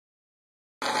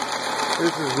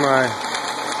This is my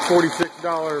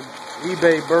 $46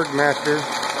 eBay Bergmaster,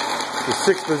 the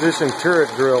 6-position turret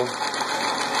drill.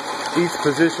 Each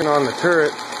position on the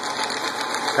turret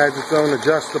has its own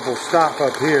adjustable stop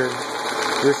up here.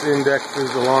 This indexes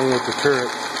along with the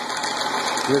turret.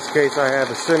 In this case I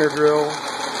have a center drill,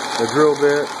 a drill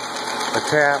bit, a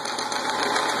tap,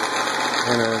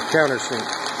 and a countersink.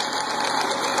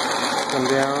 Come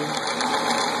down,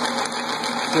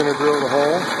 center drill the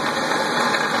hole.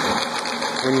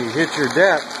 When you hit your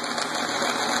depth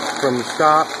from the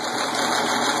stop,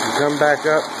 you come back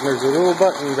up, and there's a little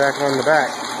button back on the back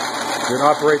that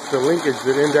operates the linkage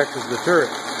that indexes the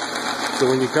turret. So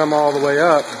when you come all the way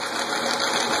up,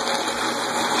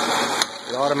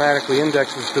 it automatically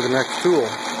indexes to the next tool.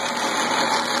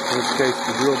 In this case,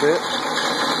 the drill bit.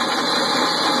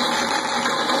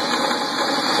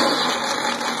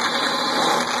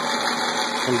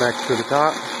 Come back to the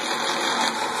top,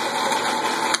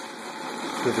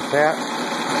 to the tap.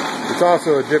 It's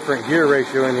also a different gear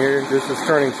ratio in here. This is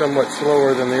turning somewhat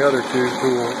slower than the other two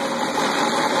tools.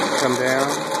 Come down.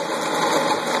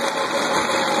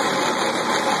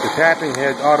 The tapping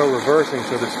head's auto-reversing,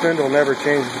 so the spindle never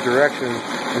changes direction.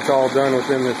 It's all done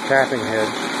within this tapping head.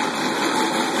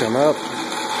 Come up.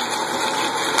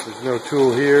 There's no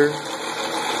tool here.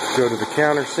 Go to the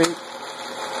countersink.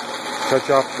 Touch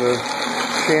off the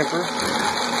chamfer.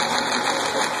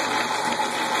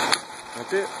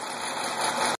 That's it.